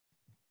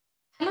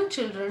Hello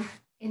children,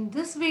 in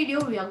this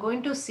video we are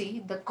going to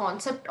see the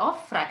concept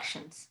of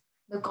fractions.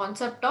 The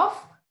concept of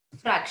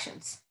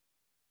fractions.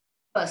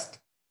 First,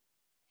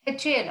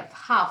 HALF,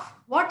 half.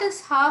 What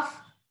is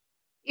half?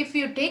 If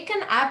you take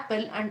an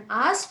apple and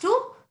ask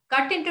to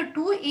cut into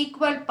two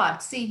equal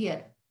parts, see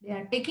here, they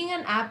are taking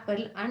an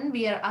apple and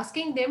we are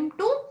asking them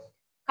to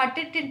cut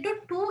it into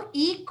two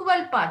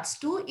equal parts.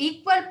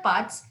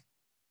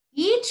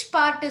 Each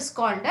part is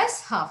called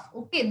as half.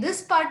 Okay,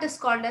 this part is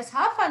called as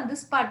half and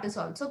this part is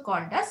also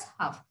called as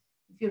half.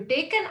 If you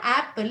take an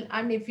apple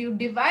and if you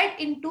divide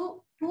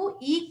into two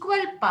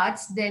equal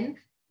parts, then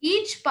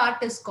each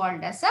part is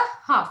called as a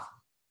half.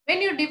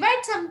 When you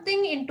divide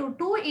something into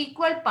two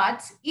equal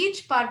parts,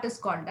 each part is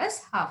called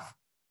as half.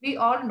 We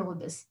all know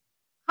this.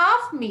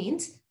 Half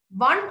means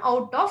 1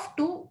 out of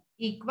 2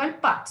 equal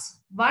parts.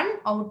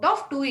 1 out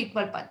of 2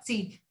 equal parts.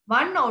 See,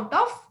 1 out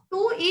of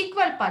 2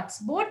 equal parts.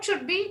 Both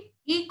should be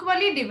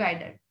equally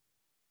divided.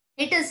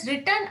 It is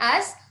written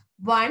as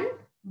 1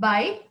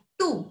 by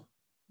 2.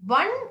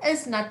 1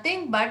 is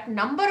nothing but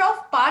number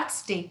of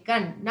parts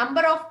taken.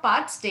 Number of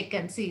parts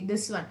taken. See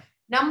this one.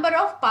 Number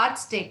of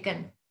parts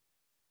taken.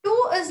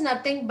 2 is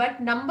nothing but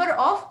number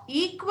of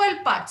equal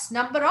parts.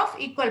 Number of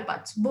equal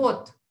parts.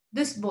 Both.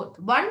 This both.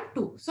 1,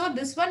 2. So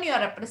this one you are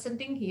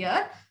representing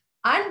here.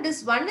 And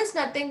this one is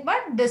nothing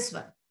but this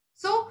one.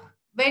 So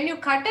when you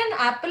cut an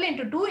apple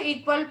into two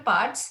equal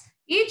parts,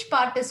 each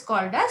part is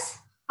called as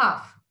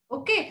half.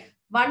 Okay.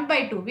 1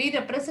 by 2. We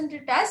represent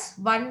it as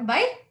 1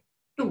 by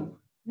 2.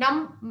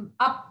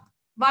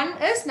 1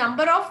 is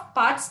number of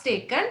parts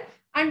taken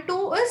and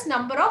 2 is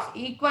number of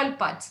equal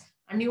parts.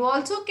 And you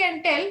also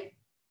can tell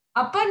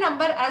upper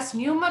number as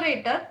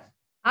numerator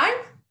and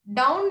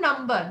down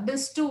number,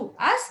 this 2,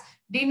 as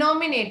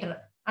denominator.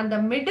 And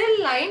the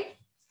middle line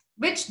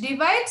which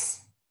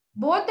divides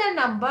both the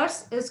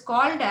numbers is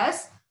called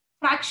as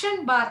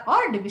fraction bar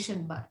or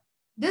division bar.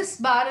 This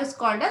bar is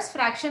called as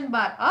fraction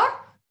bar or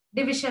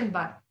division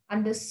bar.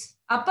 And this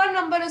upper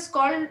number is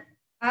called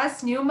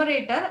as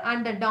numerator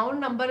and the down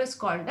number is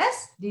called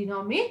as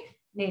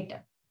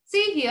denominator.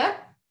 See here,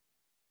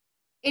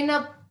 in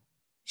a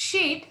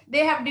sheet, they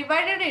have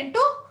divided into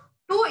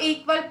two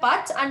equal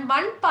parts and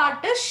one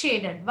part is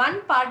shaded.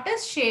 One part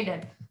is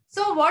shaded.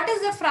 So what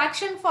is the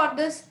fraction for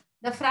this?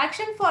 The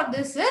fraction for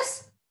this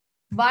is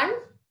 1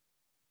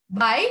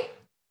 by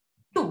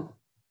 2.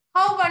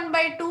 How 1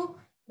 by 2?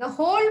 The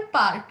whole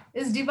part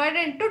is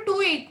divided into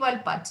two equal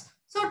parts.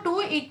 So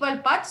 2 equal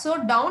parts.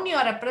 So down you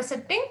are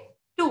representing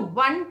 2.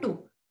 1, 2.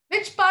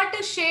 Which part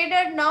is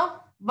shaded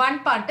now? One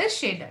part is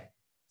shaded.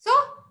 So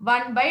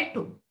 1 by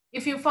 2.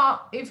 If you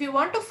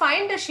want to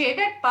find the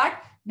shaded part,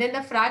 then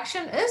the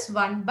fraction is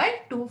 1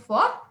 by 2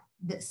 for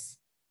this.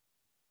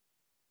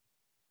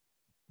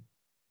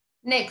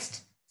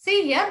 Next,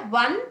 see here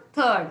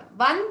 1/3.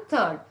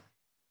 1/3.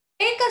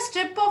 Take a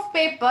strip of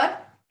paper.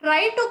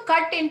 Try to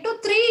cut into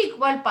 3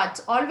 equal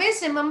parts.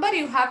 Always remember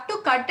you have to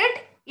cut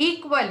it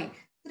equally.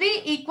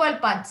 3 equal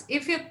parts.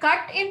 If you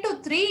cut into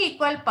 3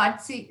 equal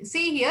parts,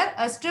 see here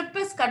a strip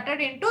is cut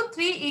into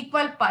 3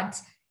 equal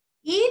parts.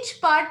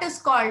 Each part is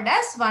called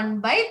as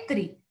 1 by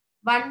 3.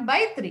 1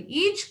 by 3.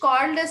 Each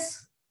part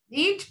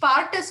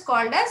is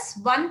called as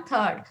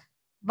 1/3.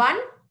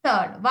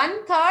 1/3.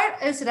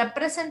 1/3 is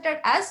represented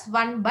as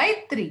 1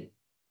 by 3.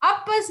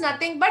 Up is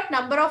nothing but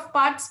number of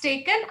parts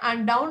taken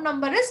and down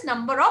number is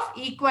number of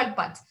equal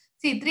parts.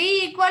 See,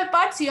 3 equal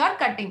parts you are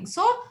cutting.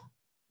 So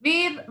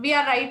we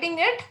are writing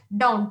it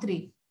down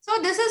 3.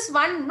 So this is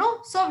 1, no?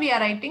 So we are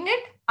writing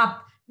it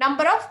up.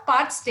 Number of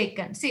parts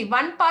taken. See,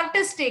 one part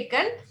is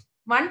taken.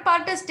 One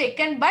part is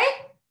taken by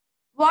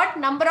what?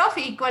 Number of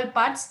equal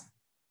parts?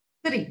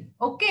 3.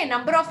 Okay,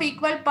 number of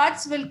equal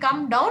parts will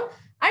come down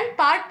and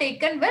part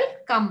taken will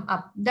come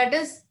up. That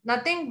is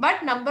nothing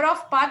but number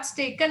of parts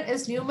taken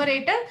is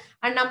numerator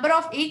and number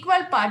of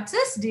equal parts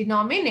is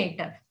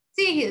denominator.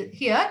 See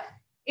here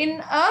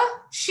in a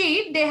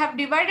sheet, they have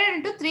divided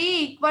into 3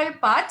 equal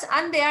parts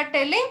and they are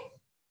telling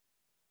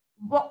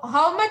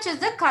how much is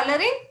the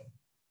coloring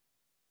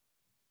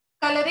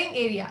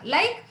area.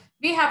 Like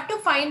we have to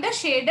find the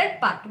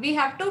shaded part. We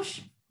have to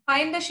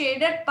find the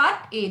shaded part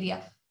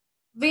area.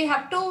 We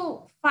have to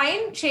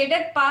find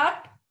shaded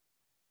part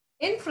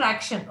in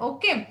fraction.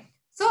 Okay.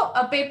 So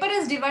a paper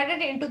is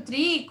divided into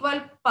 3 equal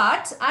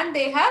parts and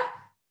they have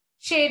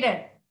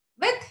shaded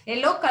with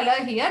yellow color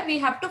here. We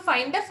have to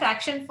find the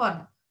fraction for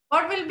them.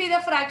 What will be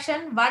the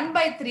fraction? 1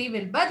 by 3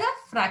 will be the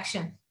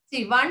fraction.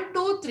 See, 1,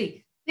 2,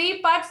 3.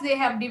 3 parts they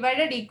have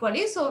divided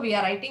equally. So we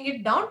are writing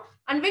it down.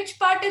 And which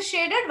part is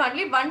shaded?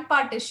 Only one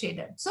part is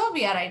shaded. So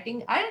we are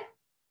writing it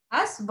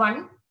as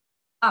 1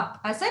 up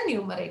as a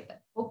numerator.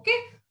 Okay.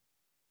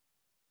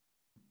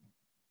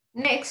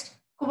 Next,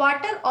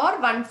 quarter or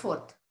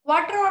 1/4.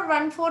 Quarter or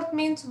 1/4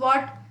 means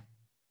what?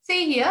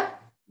 See here,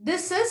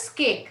 this is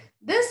cake.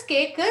 This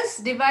cake is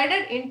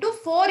divided into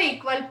 4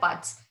 equal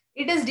parts.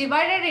 It is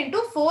divided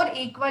into 4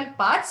 equal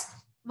parts.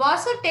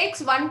 Vasu takes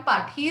one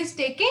part. He is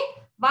taking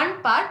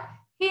one part.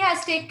 He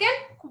has taken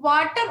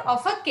quarter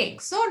of a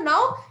cake. So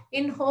now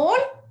in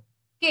whole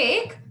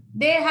cake,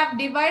 they have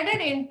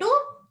divided into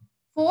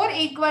 4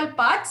 equal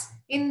parts.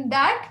 In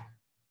that,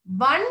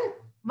 one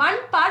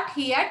part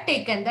he had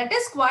taken, that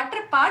is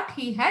quarter part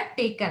he had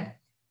taken.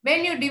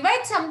 When you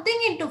divide something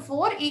into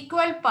 4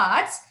 equal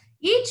parts,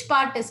 each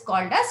part is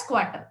called as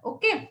quarter.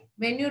 Okay,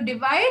 when you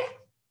divide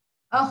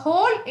a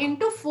whole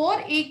into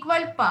 4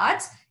 equal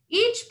parts,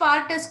 each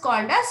part is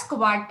called as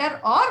quarter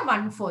or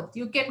 1/4.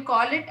 You can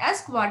call it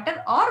as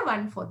quarter or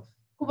 1/4.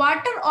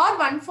 Quarter or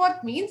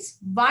 1/4 means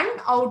 1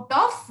 out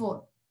of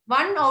 4.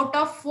 1 out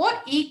of 4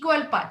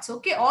 equal parts.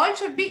 Okay, all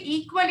should be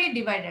equally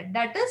divided.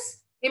 That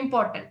is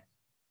important.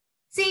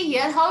 See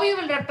here how you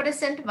will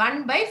represent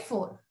 1 by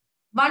 4.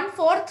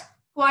 1/4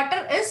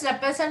 quarter is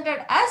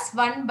represented as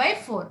 1 by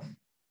 4.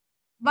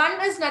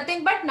 1 is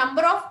nothing but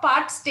number of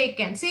parts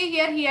taken. See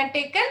here he had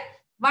taken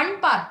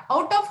 1 part.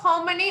 Out of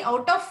how many?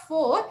 Out of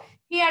 4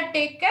 he had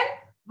taken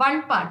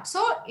 1 part.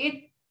 So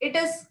it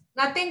is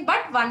nothing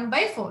but 1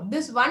 by 4.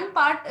 This 1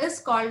 part is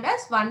called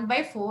as 1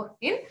 by 4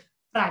 in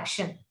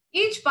fraction.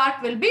 Each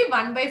part will be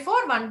 1 by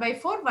 4, 1 by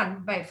 4,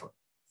 1 by 4.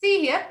 See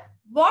here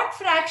what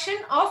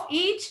fraction of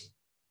each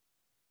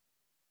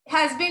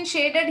has been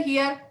shaded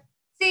here.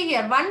 See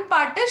here, 1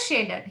 part is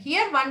shaded.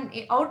 Here 1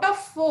 out of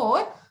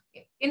 4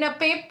 in a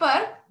paper,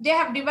 they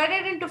have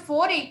divided into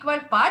 4 equal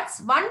parts.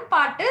 1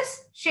 part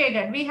is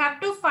shaded. We have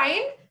to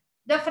find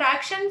the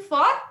fraction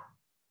for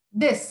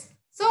this.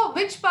 So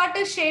which part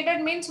is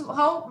shaded means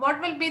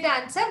what will be the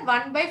answer?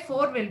 1 by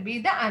 4 will be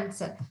the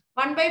answer.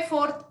 1 by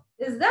 4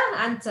 is the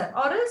answer,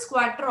 or else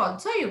quarter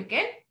also you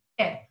can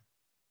tell.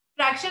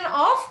 Fraction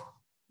of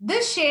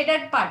this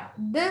shaded part.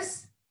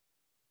 This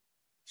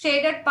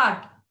shaded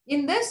part.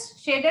 In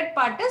this shaded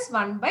part is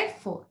 1 by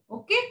 4.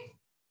 Okay.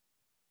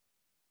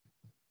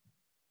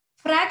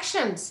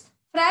 Fractions.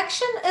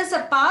 Fraction is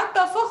a part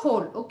of a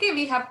whole. Okay,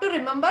 we have to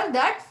remember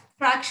that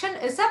fraction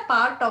is a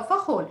part of a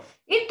whole.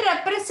 It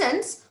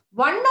represents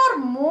one or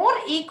more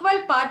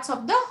equal parts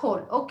of the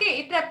whole. Okay,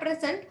 it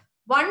represents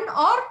one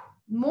or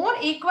more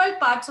equal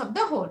parts of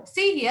the whole.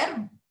 See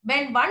here,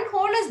 when one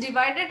whole is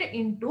divided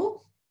into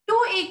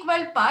 2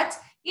 equal parts,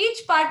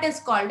 each part is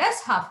called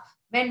as half.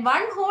 When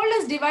one whole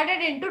is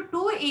divided into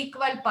 2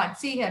 equal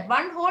parts, see here,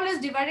 one whole is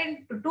divided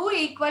into 2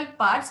 equal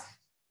parts,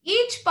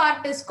 each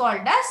part is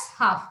called as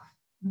half.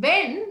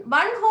 When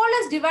one whole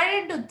is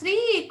divided into 3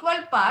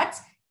 equal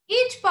parts,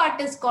 each part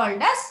is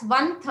called as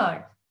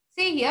 1/3.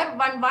 See here,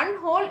 when one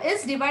whole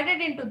is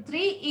divided into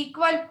 3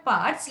 equal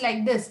parts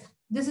like this.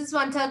 This is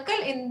one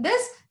circle. In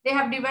this, they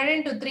have divided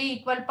into 3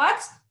 equal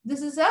parts.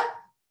 This is a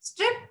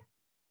strip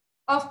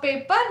of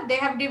paper. They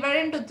have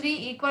divided into 3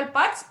 equal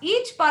parts.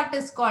 Each part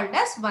is called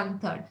as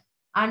 1/3.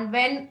 And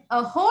when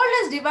a whole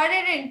is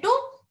divided into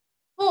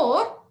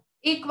 4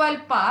 equal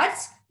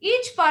parts,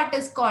 each part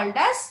is called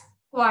as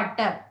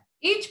quarter.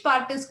 Each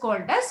part is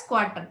called as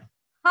quarter.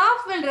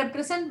 Half will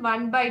represent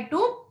 1 by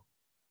 2.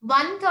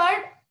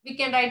 1/3 we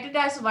can write it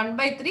as 1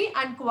 by 3,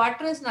 and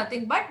quarter is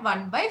nothing but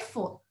 1 by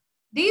 4.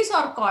 These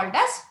are called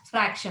as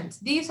fractions.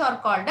 These are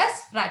called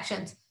as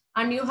fractions.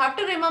 And you have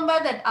to remember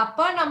that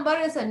upper number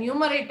is a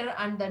numerator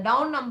and the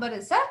down number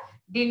is a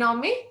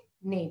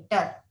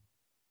denominator.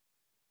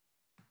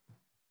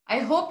 I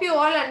hope you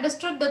all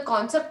understood the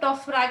concept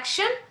of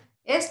fraction.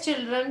 Yes,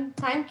 children.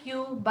 Thank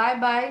you.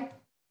 Bye-bye.